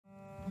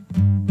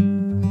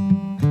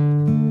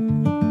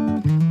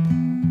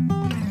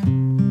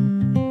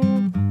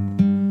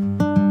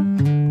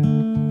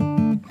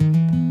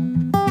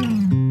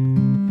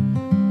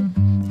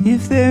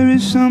If there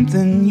is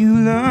something you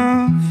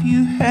love,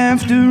 you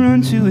have to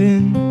run to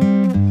it.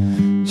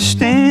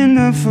 Stand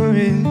up for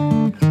it.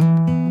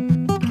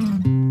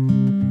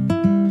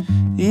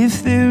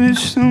 If there is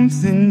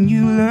something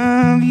you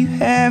love, you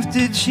have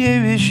to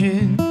cherish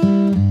it.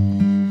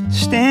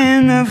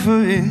 Stand up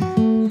for it.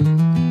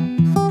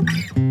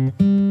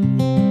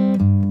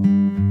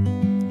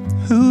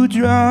 Who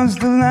draws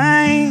the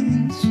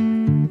lines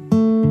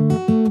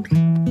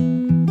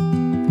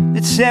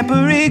that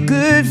separate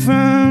good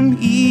from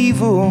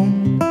evil?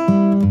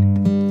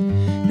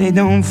 They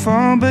don't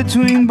fall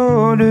between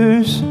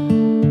borders,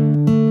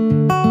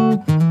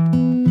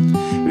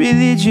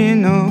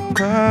 religion or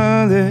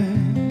color.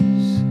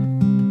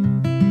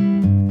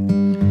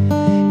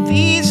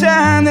 These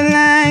are the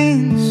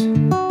lines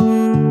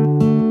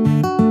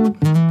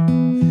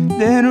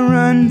that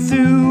run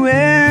through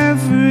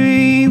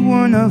every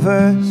one of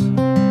us.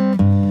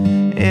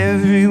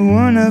 Every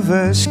one of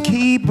us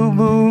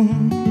capable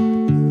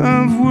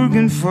of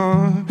working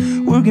for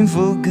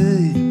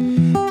good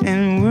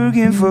and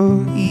working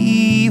for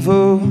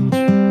evil.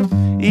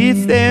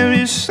 If there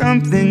is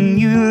something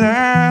you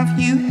love,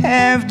 you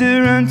have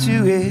to run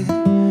to it.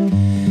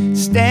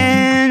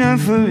 Stand up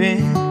for it.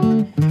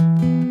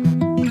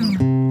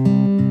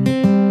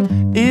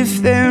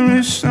 If there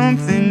is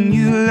something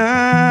you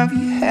love,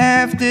 you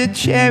have to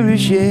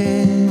cherish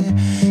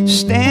it.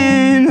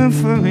 Stand up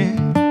for it.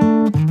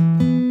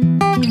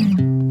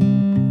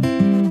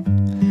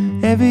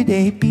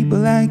 Everyday people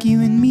like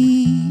you and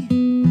me,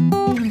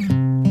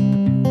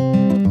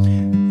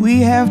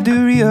 we have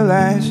to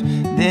realize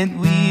that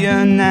we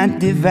are not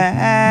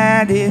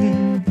divided.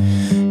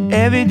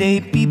 Everyday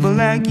people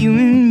like you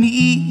and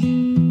me,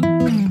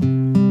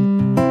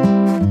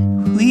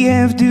 we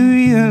have to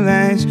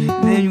realize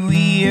that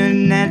we are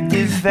not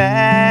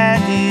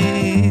divided.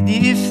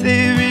 If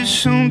there is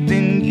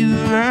something you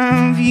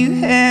love, you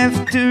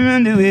have to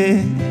run to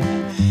it.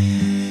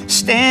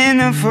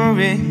 Stand up for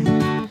it.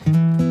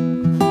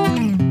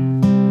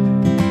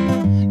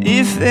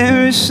 If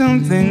there is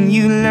something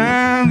you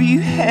love,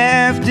 you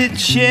have to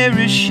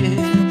cherish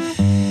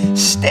it.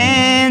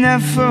 Stand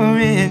up for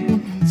it.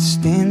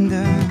 Stand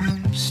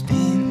up,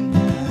 stand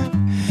up.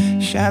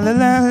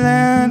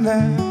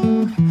 Sha-la-la-la-la.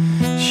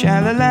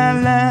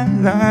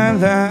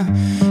 Sha-la-la-la-la-la,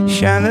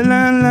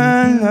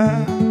 sha-la-la-la-la,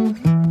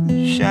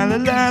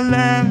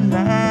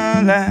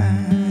 sha-la-la-la-la-la,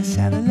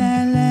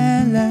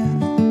 sha-la-la-la-la,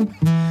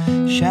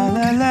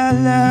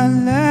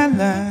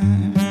 sha-la-la-la-la-la,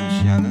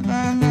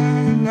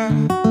 sha-la-la-la-la.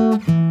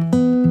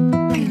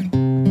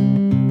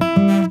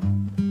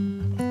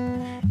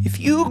 If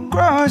you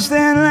cross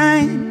that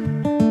line,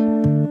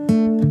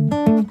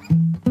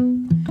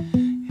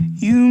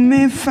 you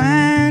may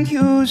find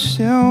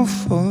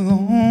yourself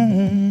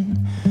alone,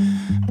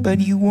 but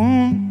you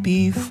won't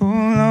be for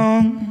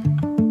long.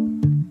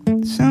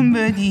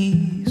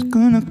 Somebody's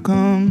gonna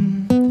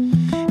come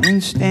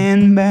and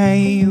stand by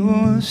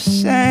your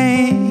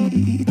side.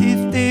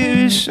 If there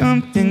is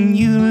something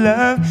you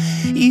love,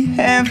 you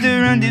have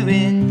to run to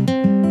it.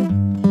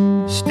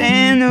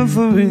 Stand up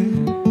for it.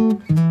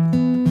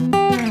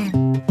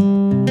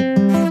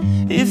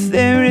 If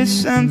there is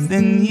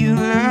something you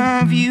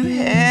love, you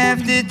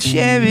have to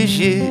cherish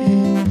it.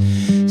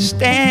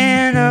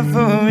 Stand up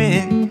for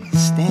it.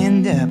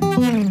 Stand up.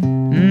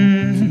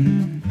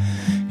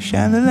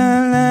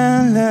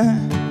 Sha-la-la-la-la,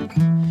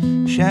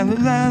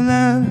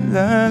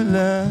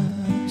 sha-la-la-la-la-la,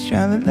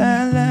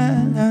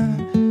 sha-la-la-la-la,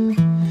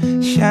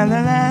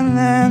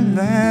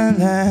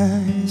 sha-la-la-la-la-la,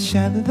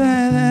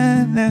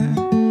 sha-la-la-la-la,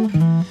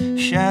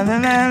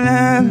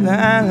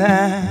 sha-la-la-la-la-la,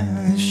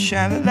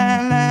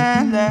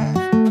 sha-la-la-la-la.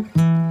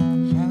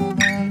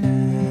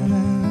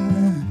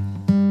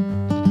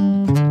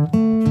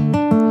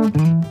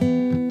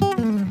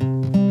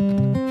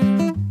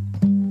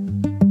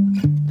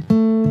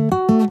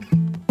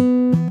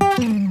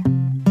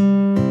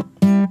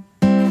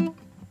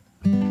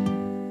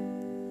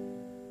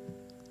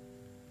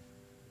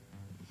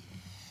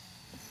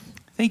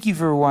 Thank you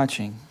for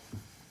watching.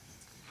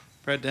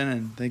 Brett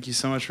Dennen, thank you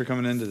so much for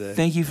coming in today.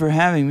 Thank you for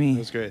having me. It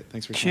was great.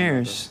 Thanks for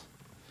sharing. Cheers.